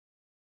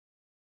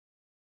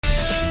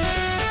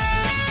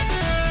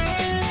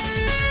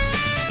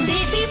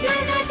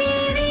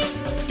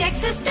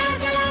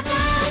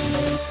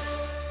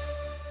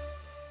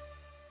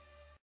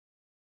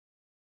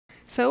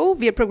So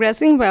we are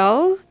progressing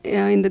well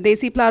in the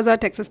Desi Plaza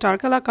Texas Star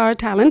Kalakaar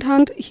Talent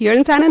Hunt here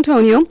in San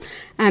Antonio.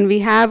 And we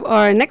have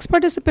our next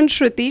participant,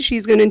 Shruti.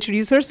 She's going to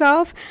introduce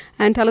herself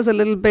and tell us a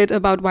little bit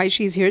about why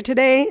she's here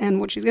today and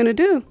what she's going to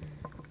do.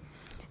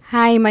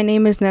 Hi, my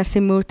name is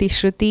Narsimurthy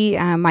Shruti.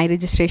 My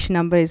registration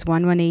number is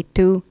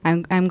 1182.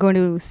 I'm going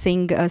to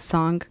sing a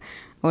song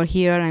over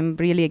here. I'm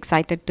really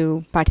excited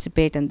to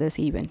participate in this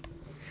event.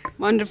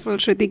 Wonderful,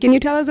 Shruti. Can you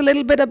tell us a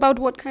little bit about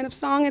what kind of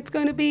song it's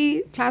going to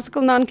be?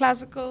 Classical,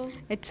 non-classical?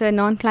 It's a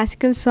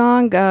non-classical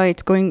song.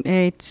 It's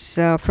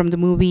from the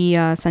movie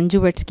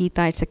Sanju Vets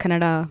Geeta. It's a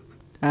Kannada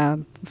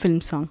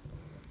film song.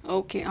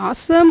 Okay,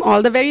 awesome.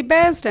 All the very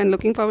best and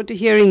looking forward to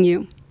hearing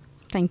you.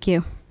 Thank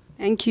you.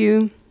 Thank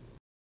you.